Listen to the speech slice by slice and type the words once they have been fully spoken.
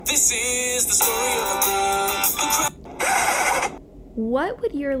This is the story of a girl. What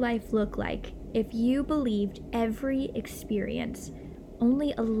would your life look like if you believed every experience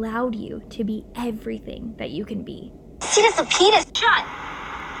only allowed you to be everything that you can be? See this penis? Shut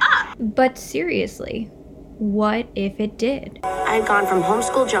up! But seriously, what if it did? I had gone from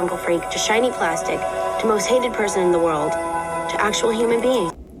homeschool jungle freak to shiny plastic to most hated person in the world to actual human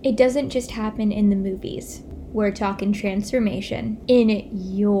being. It doesn't just happen in the movies. We're talking transformation in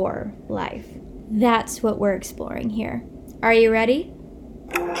your life. That's what we're exploring here. Are you ready?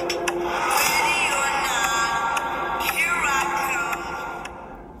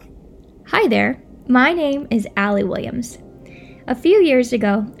 Hi there, my name is Allie Williams. A few years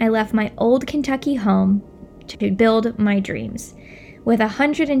ago, I left my old Kentucky home to build my dreams. With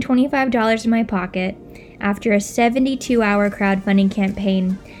 $125 in my pocket, after a 72-hour crowdfunding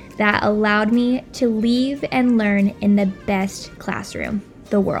campaign that allowed me to leave and learn in the best classroom,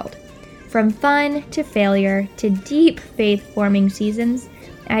 the world. From fun to failure to deep faith-forming seasons,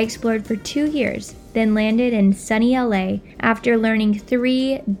 I explored for 2 years, then landed in sunny LA after learning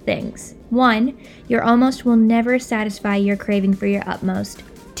 3 things. 1, your almost will never satisfy your craving for your utmost.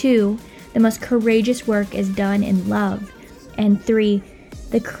 2, the most courageous work is done in love. And 3,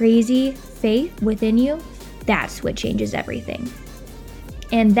 the crazy faith within you, that's what changes everything.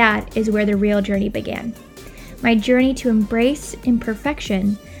 And that is where the real journey began. My journey to embrace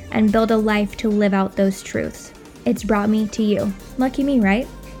imperfection and build a life to live out those truths. It's brought me to you. Lucky me, right?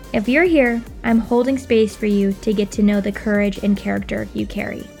 If you're here, I'm holding space for you to get to know the courage and character you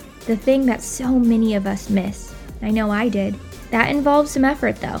carry. The thing that so many of us miss. I know I did. That involves some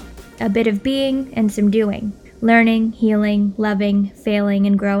effort though. A bit of being and some doing. Learning, healing, loving, failing,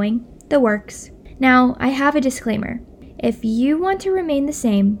 and growing. The works. Now, I have a disclaimer. If you want to remain the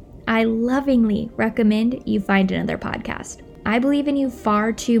same, I lovingly recommend you find another podcast. I believe in you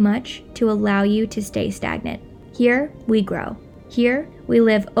far too much to allow you to stay stagnant. Here, we grow. Here, we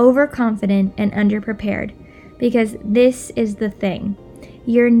live overconfident and underprepared, because this is the thing.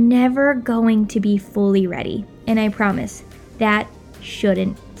 You're never going to be fully ready, and I promise that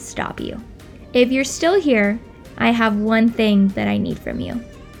shouldn't stop you. If you're still here, I have one thing that I need from you.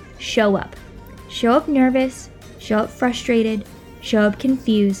 Show up. Show up nervous, show up frustrated, show up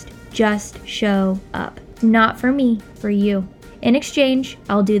confused, just show up. Not for me, for you. In exchange,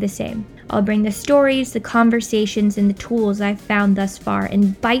 I'll do the same. I'll bring the stories, the conversations, and the tools I've found thus far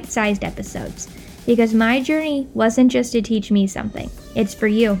in bite-sized episodes. Because my journey wasn't just to teach me something. It's for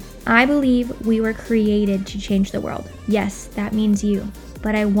you. I believe we were created to change the world. Yes, that means you.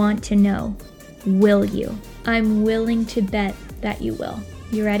 But I want to know, will you? I'm willing to bet that you will.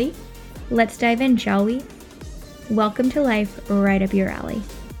 You ready? Let's dive in, shall we? Welcome to life right up your alley.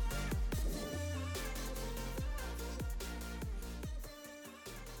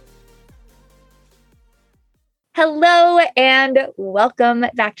 Hello and welcome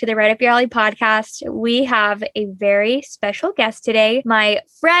back to the Right Up Your Alley podcast. We have a very special guest today. My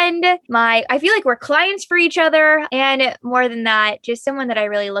friend, I feel like we're clients for each other, and more than that, just someone that I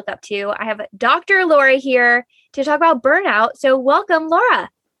really look up to. I have Dr. Laura here to talk about burnout. So welcome, Laura.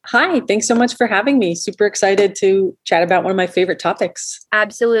 Hi, thanks so much for having me. Super excited to chat about one of my favorite topics.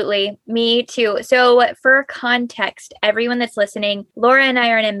 Absolutely. Me too. So for context, everyone that's listening, Laura and I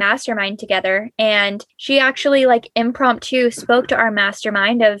are in a mastermind together, and she actually impromptu spoke to our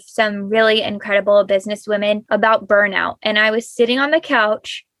mastermind of some really incredible businesswomen about burnout. And I was sitting on the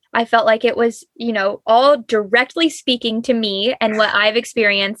couch. I felt like it was, all directly speaking to me and what I've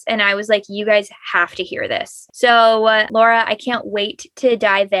experienced. And I was like, you guys have to hear this. So, Laura, I can't wait to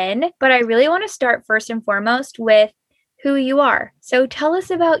dive in, but I really want to start first and foremost with who you are. So tell us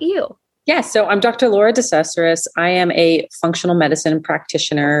about you. Yeah, so I'm Dr. Laura DeCessaris. I am a functional medicine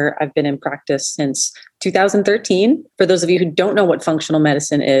practitioner. I've been in practice since 2013. For those of you who don't know what functional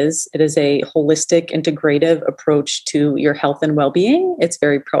medicine is, it is a holistic, integrative approach to your health and well-being. It's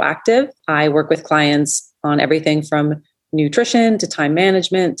very proactive. I work with clients on everything from nutrition to time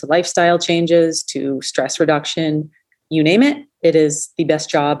management to lifestyle changes to stress reduction, you name it. It is the best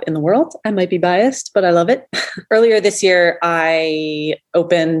job in the world. I might be biased, but I love it. Earlier this year, I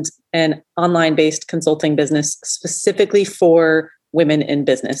opened an online-based consulting business specifically for women in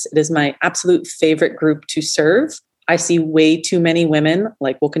business. It is my absolute favorite group to serve. I see way too many women,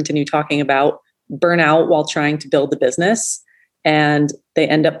 like we'll continue talking about, burn out while trying to build a business. And they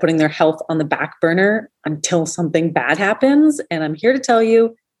end up putting their health on the back burner until something bad happens. And I'm here to tell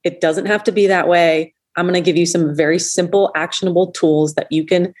you, it doesn't have to be that way. I'm going to give you some very simple, actionable tools that you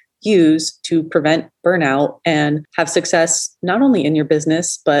can use to prevent burnout and have success, not only in your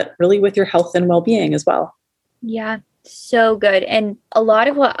business, but really with your health and well-being as well. Yeah. So good. And a lot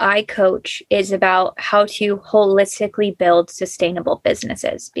of what I coach is about how to holistically build sustainable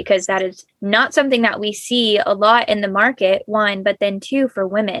businesses, because that is not something that we see a lot in the market, one, but then two, for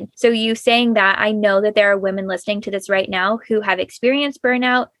women. So you saying that, I know that there are women listening to this right now who have experienced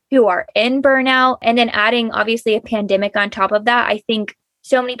burnout, who are in burnout, and then adding obviously a pandemic on top of that. I think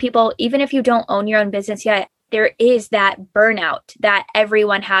so many people, even if you don't own your own business yet, there is that burnout that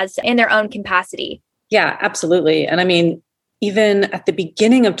everyone has in their own capacity. Yeah, absolutely. And I mean, even at the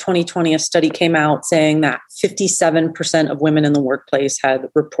beginning of 2020, a study came out saying that 57% of women in the workplace had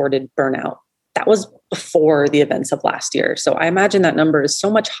reported burnout. That was before the events of last year. So I imagine that number is so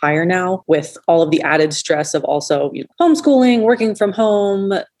much higher now with all of the added stress of also homeschooling, working from home,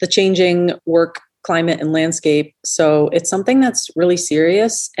 the changing work climate and landscape. So it's something that's really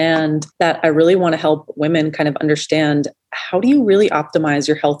serious, and that I really want to help women kind of understand, how do you really optimize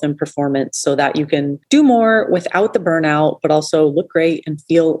your health and performance so that you can do more without the burnout, but also look great and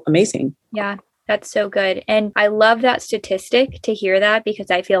feel amazing? Yeah. That's so good. And I love that statistic to hear that,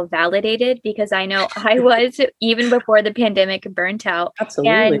 because I feel validated, because I know I was, even before the pandemic, burnt out.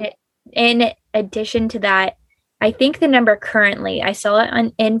 Absolutely. And in addition to that, I think the number currently, I saw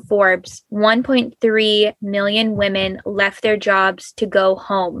it in Forbes, 1.3 million women left their jobs to go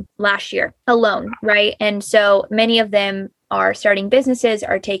home last year alone, right? And so many of them are starting businesses,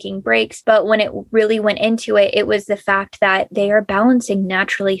 are taking breaks. But when it really went into it, it was the fact that they are balancing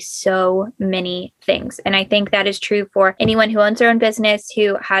naturally so many things. And I think that is true for anyone who owns their own business,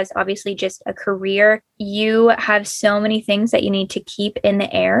 who has obviously just a career. You have so many things that you need to keep in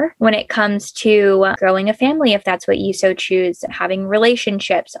the air when it comes to growing a family, if that's what you so choose, having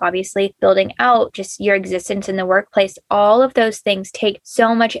relationships, obviously building out just your existence in the workplace. All of those things take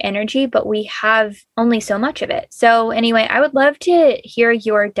so much energy, but we have only so much of it. So anyway, I would love to hear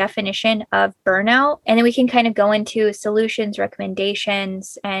your definition of burnout, and then we can kind of go into solutions,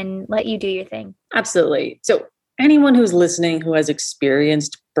 recommendations, and let you do your thing. Absolutely. So anyone who's listening who has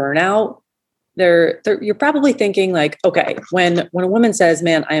experienced burnout, you're probably thinking like, okay, when a woman says,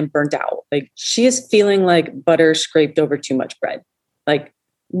 man, I am burnt out, like she is feeling like butter scraped over too much bread, like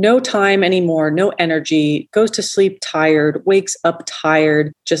no time anymore, no energy, goes to sleep tired, wakes up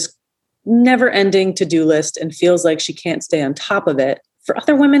tired, just never ending to-do list, and feels like she can't stay on top of it. For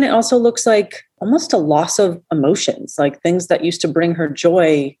other women, it also looks like almost a loss of emotions, like things that used to bring her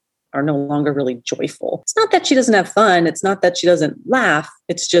joy are no longer really joyful. It's not that she doesn't have fun. It's not that she doesn't laugh.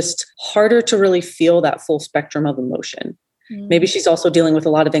 It's just harder to really feel that full spectrum of emotion. Maybe she's also dealing with a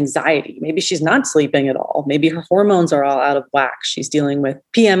lot of anxiety. Maybe she's not sleeping at all. Maybe her hormones are all out of whack. She's dealing with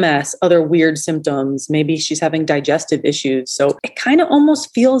PMS, other weird symptoms. Maybe she's having digestive issues. So it kind of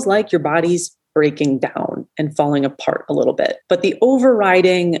almost feels like your body's breaking down and falling apart a little bit. But the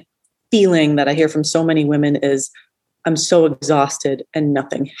overriding feeling that I hear from so many women is, I'm so exhausted and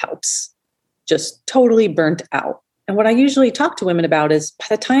nothing helps. Just totally burnt out. And what I usually talk to women about is, by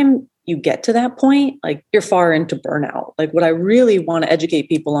the time you get to that point, like you're far into burnout. Like what I really want to educate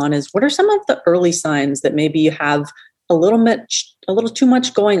people on is, what are some of the early signs that maybe you have a little too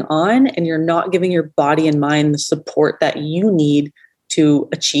much going on, and you're not giving your body and mind the support that you need to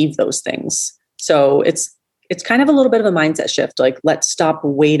achieve those things. So it's kind of a little bit of a mindset shift. Like, let's stop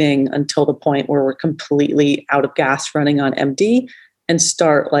waiting until the point where we're completely out of gas, running on empty, and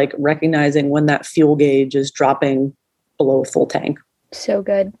start like recognizing when that fuel gauge is dropping below full tank. So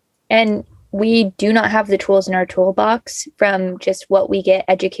good. And we do not have the tools in our toolbox, from just what we get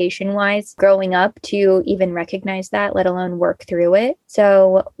education-wise growing up, to even recognize that, let alone work through it.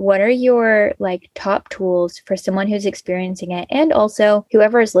 So what are your top tools for someone who's experiencing it? And also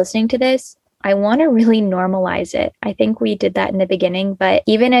whoever is listening to this, I want to really normalize it. I think we did that in the beginning, but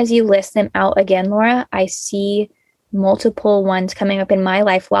even as you list them out again, Laura, I see multiple ones coming up in my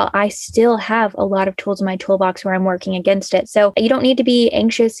life, while I still have a lot of tools in my toolbox where I'm working against it. So you don't need to be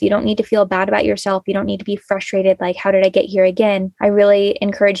anxious. You don't need to feel bad about yourself. You don't need to be frustrated. Like, how did I get here again? I really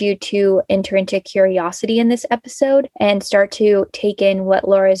encourage you to enter into curiosity in this episode and start to take in what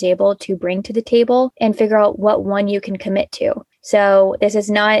Laura is able to bring to the table and figure out what one you can commit to. So this is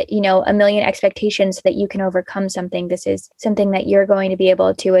not, a million expectations so that you can overcome something. This is something that you're going to be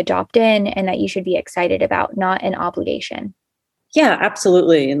able to adopt in, and that you should be excited about, not an obligation. Yeah,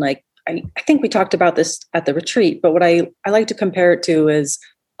 absolutely. And I think we talked about this at the retreat, but what I like to compare it to is,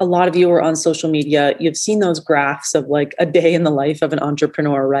 a lot of you are on social media. You've seen those graphs of like a day in the life of an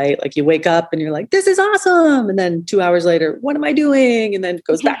entrepreneur, right? Like you wake up and you're like, this is awesome. And then 2 hours later, what am I doing? And then it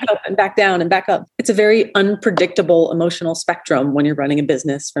goes back up and back down and back up. It's a very unpredictable emotional spectrum when you're running a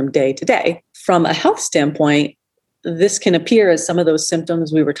business from day to day. From a health standpoint, this can appear as some of those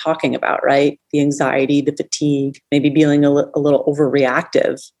symptoms we were talking about, right? The anxiety, the fatigue, maybe being a little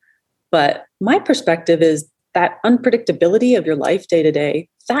overreactive. But my perspective is that unpredictability of your life day to day,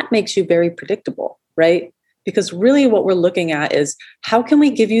 that makes you very predictable, right? Because really what we're looking at is how can we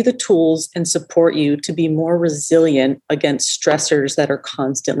give you the tools and support you to be more resilient against stressors that are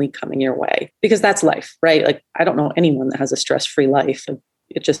constantly coming your way? Because that's life, right? Like, I don't know anyone that has a stress-free life.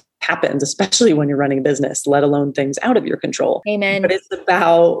 It just happens, especially when you're running a business, let alone things out of your control. Amen. But it's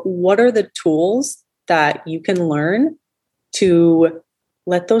about what are the tools that you can learn to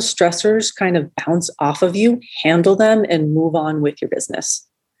let those stressors kind of bounce off of you, handle them, and move on with your business,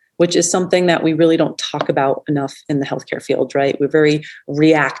 which is something that we really don't talk about enough in the healthcare field, right? We're very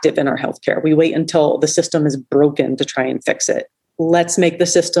reactive in our healthcare. We wait until the system is broken to try and fix it. Let's make the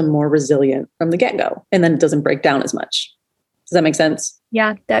system more resilient from the get-go, and then it doesn't break down as much. Does that make sense?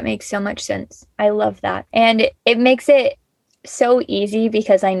 Yeah, that makes so much sense. I love that. And it makes it so easy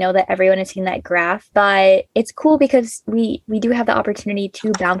because I know that everyone has seen that graph, but it's cool because we do have the opportunity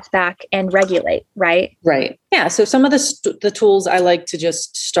to bounce back and regulate, right? Right. Yeah. So some of the tools I like to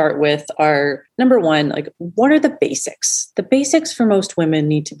just start with are, number one, like, what are the basics? The basics for most women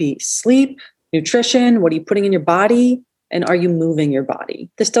need to be sleep, nutrition. What are you putting in your body? And are you moving your body?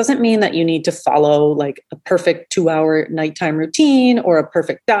 This doesn't mean that you need to follow like a perfect 2-hour nighttime routine or a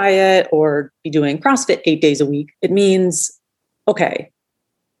perfect diet or be doing CrossFit 8 days a week. It means, okay,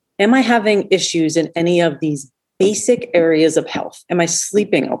 am I having issues in any of these basic areas of health? Am I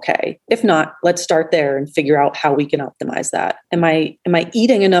sleeping okay? If not, let's start there and figure out how we can optimize that. Am I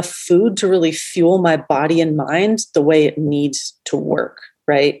eating enough food to really fuel my body and mind the way it needs to work?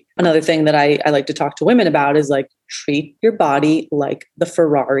 Right. Another thing that I like to talk to women about is like, treat your body like the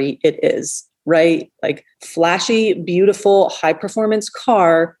Ferrari it is, right? Like, flashy, beautiful, high performance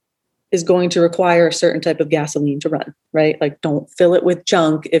car is going to require a certain type of gasoline to run, right? Like, don't fill it with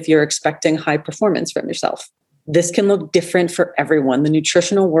junk if you're expecting high performance from yourself. This can look different for everyone. The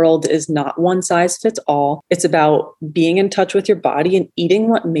nutritional world is not one size fits all. It's about being in touch with your body and eating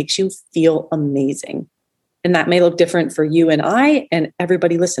what makes you feel amazing. And that may look different for you and I and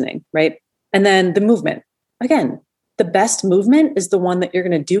everybody listening, right? And then the movement. Again, the best movement is the one that you're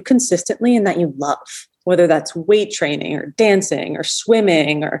going to do consistently and that you love, whether that's weight training or dancing or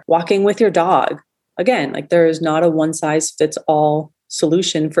swimming or walking with your dog. Again, like, there is not a one size fits all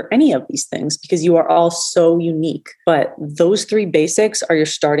solution for any of these things because you are all so unique. But those 3 basics are your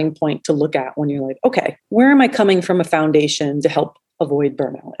starting point to look at when you're like, okay, where am I coming from a foundation to help avoid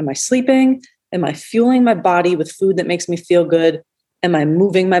burnout? Am I sleeping? Am I fueling my body with food that makes me feel good? Am I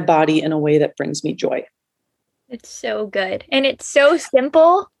moving my body in a way that brings me joy? It's so good. And it's so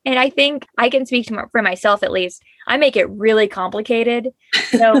simple. And I think I can speak for myself, at least. I make it really complicated.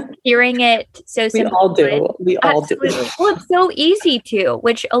 So hearing it so simple. We all do. We all do. Well, it's so easy to,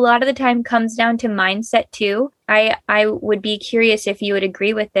 which a lot of the time comes down to mindset too. I would be curious if you would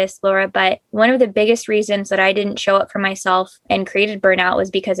agree with this, Laura, but one of the biggest reasons that I didn't show up for myself and created burnout was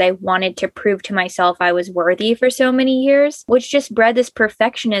because I wanted to prove to myself I was worthy for so many years, which just bred this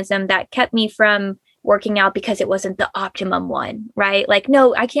perfectionism that kept me from working out because it wasn't the optimum one, right? Like,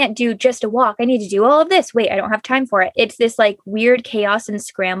 no, I can't do just a walk. I need to do all of this. Wait, I don't have time for it. It's this like weird chaos and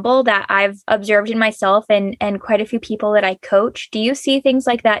scramble that I've observed in myself and quite a few people that I coach. Do you see things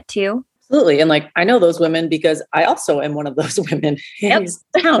like that too? Absolutely. And like, I know those women because I also am one of those women Yep.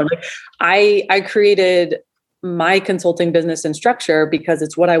 in town. I created my consulting business and structure because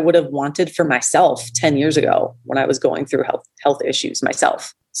it's what I would have wanted for myself 10 years ago when I was going through health issues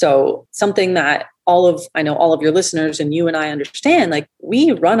myself. So something that I know all of your listeners and you and I understand, like,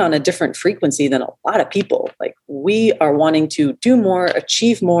 we run on a different frequency than a lot of people. Like, we are wanting to do more,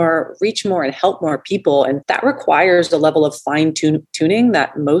 achieve more, reach more, and help more people. And that requires a level of fine tuning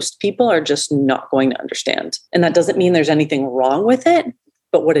that most people are just not going to understand. And that doesn't mean there's anything wrong with it.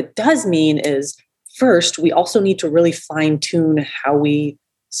 But what it does mean is, first, we also need to really fine tune how we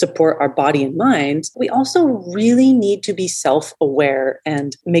support our body and mind. We also really need to be self-aware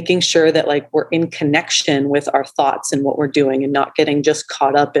and making sure that like we're in connection with our thoughts and what we're doing and not getting just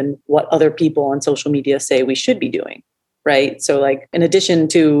caught up in what other people on social media say we should be doing. Right. So like, in addition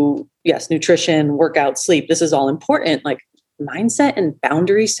to, yes, nutrition, workout, sleep, this is all important. Like, mindset and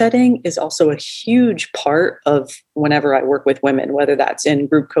boundary setting is also a huge part of whenever I work with women, whether that's in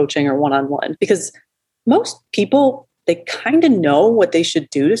group coaching or one-on-one, because most people, they kind of know what they should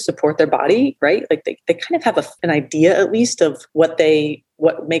do to support their body, right? Like they kind of have an idea at least of what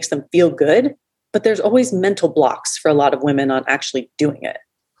makes them feel good, but there's always mental blocks for a lot of women on actually doing it.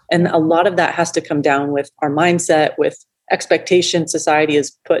 And a lot of that has to come down with our mindset, with expectation society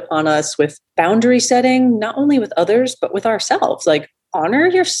has put on us with boundary setting, not only with others, but with ourselves. Like, honor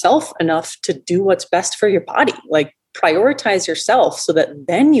yourself enough to do what's best for your body. Like, prioritize yourself so that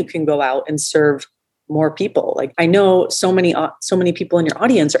then you can go out and serve more people. Like, I know so many people in your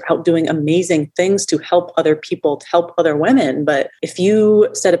audience are out doing amazing things to help other people, to help other women. But if you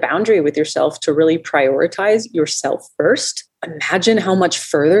set a boundary with yourself to really prioritize yourself first, imagine how much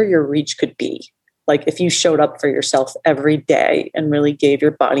further your reach could be. Like, if you showed up for yourself every day and really gave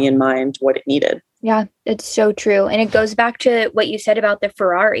your body and mind what it needed. Yeah, it's so true. And it goes back to what you said about the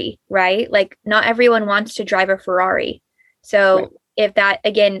Ferrari, right? Like, not everyone wants to drive a Ferrari. So right. If that,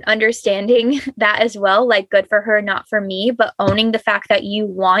 again, understanding that as well, like, good for her, not for me, but owning the fact that you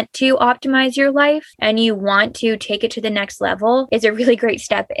want to optimize your life and you want to take it to the next level is a really great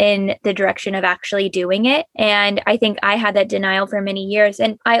step in the direction of actually doing it. And I think I had that denial for many years.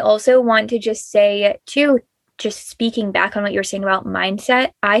 And I also want to just say too, just speaking back on what you were saying about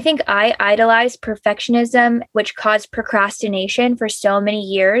mindset, I think I idolized perfectionism, which caused procrastination for so many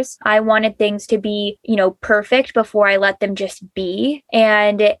years. I wanted things to be, perfect before I let them just be.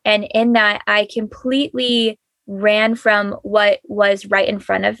 And in that, I completely ran from what was right in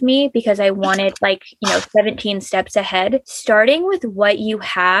front of me because I wanted 17 steps ahead, starting with what you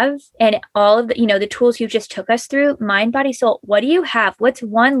have and all of the tools you just took us through, mind, body, soul. What do you have? What's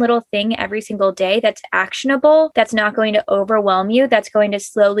one little thing every single day that's actionable, that's not going to overwhelm you, that's going to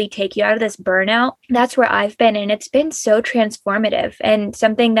slowly take you out of this burnout? That's where I've been. And it's been so transformative. And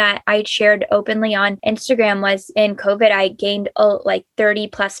something that I shared openly on Instagram was in COVID, I gained 30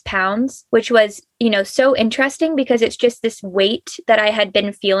 plus pounds, which was so interesting because it's just this weight that I had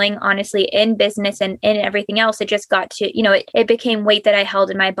been feeling, honestly, in business and in everything else. It just got to, it became weight that I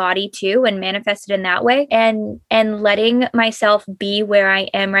held in my body too and manifested in that way. And letting myself be where I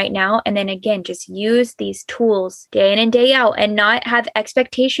am right now. And then again, just use these tools day in and day out and not have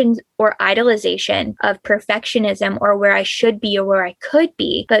expectations or idolization of perfectionism or where I should be or where I could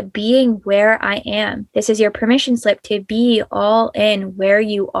be, but being where I am. This is your permission slip to be all in where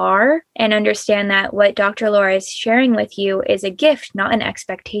you are and understand that what Dr. Laura is sharing with you is a gift, not an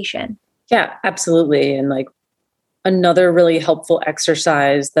expectation. Yeah, absolutely. And another really helpful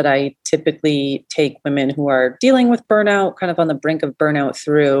exercise that I typically take women who are dealing with burnout, kind of on the brink of burnout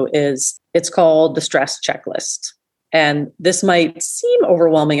through it's called the stress checklist. And this might seem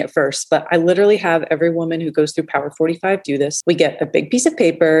overwhelming at first, but I literally have every woman who goes through Power 45 do this. We get a big piece of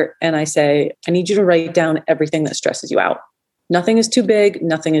paper and I say, I need you to write down everything that stresses you out. Nothing is too big,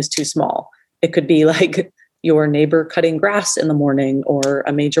 nothing is too small. It could be like your neighbor cutting grass in the morning or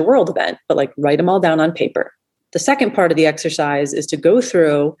a major world event, but write them all down on paper. The second part of the exercise is to go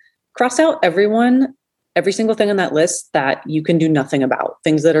through, cross out every single thing on that list that you can do nothing about,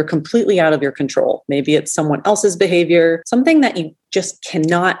 things that are completely out of your control. Maybe it's someone else's behavior, something that you just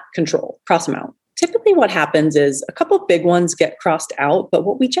cannot control. Cross them out. Typically what happens is a couple of big ones get crossed out, but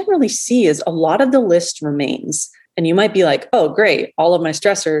what we generally see is a lot of the list remains. And you might be like, oh, great, all of my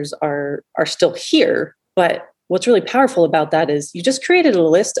stressors are still here. But what's really powerful about that is you just created a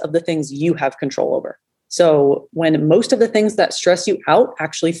list of the things you have control over. So when most of the things that stress you out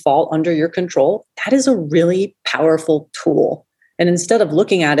actually fall under your control, that is a really powerful tool. And instead of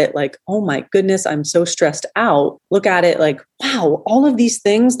looking at it like, oh my goodness, I'm so stressed out, look at it like, wow, all of these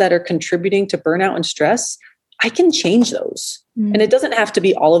things that are contributing to burnout and stress, I can change those. And it doesn't have to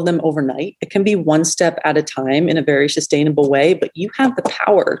be all of them overnight. It can be one step at a time in a very sustainable way, but you have the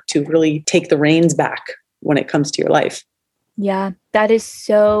power to really take the reins back when it comes to your life. Yeah, that is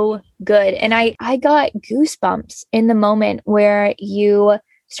so good. And I got goosebumps in the moment where you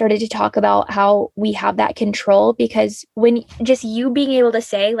started to talk about how we have that control, because when just you being able to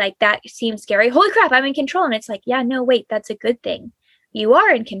say that seems scary, holy crap, I'm in control. And it's yeah, no, wait, that's a good thing. You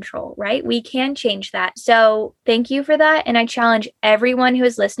are in control, right? We can change that. So thank you for that. And I challenge everyone who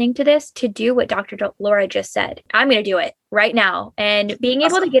is listening to this to do what Dr. Laura just said. I'm going to do it right now. And being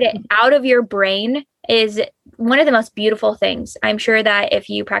able to get it out of your brain is one of the most beautiful things. I'm sure that if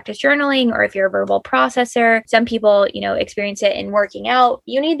you practice journaling or if you're a verbal processor, some people, experience it in working out.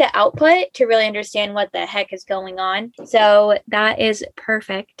 You need the output to really understand what the heck is going on. So that is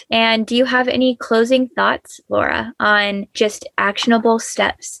perfect. And do you have any closing thoughts, Laura, on just actionable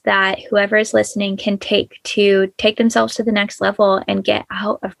steps that whoever is listening can take to take themselves to the next level and get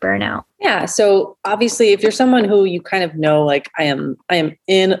out of burnout? Yeah. So obviously, if you're someone who you kind of know, I am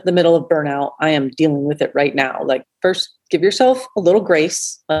in the middle of burnout, I am dealing with it right now. First, give yourself a little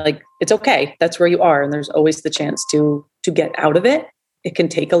grace. It's okay. That's where you are. And there's always the chance to get out of it. It can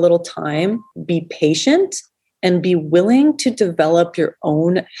take a little time. Be patient and be willing to develop your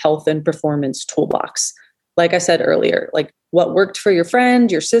own health and performance toolbox. like I said earlier, like what worked for your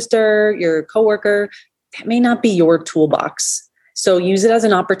friend, your sister, your coworker, that may not be your toolbox. So use it as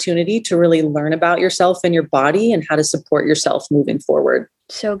an opportunity to really learn about yourself and your body and how to support yourself moving forward.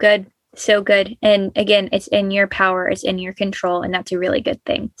 So good. So good. And again, it's in your power, it's in your control, and that's a really good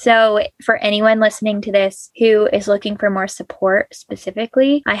thing. So for anyone listening to this who is looking for more support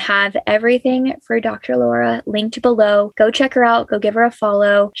specifically, I have everything for Dr. Laura linked below. Go check her out. Go give her a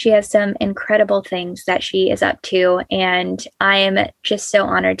follow. She has some incredible things that she is up to. And I am just so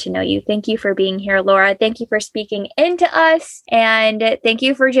honored to know you. Thank you for being here, Laura. Thank you for speaking into us. And thank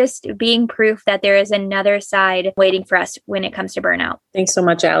you for just being proof that there is another side waiting for us when it comes to burnout. Thanks so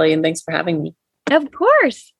much, Allie, and thanks for having me. Of course.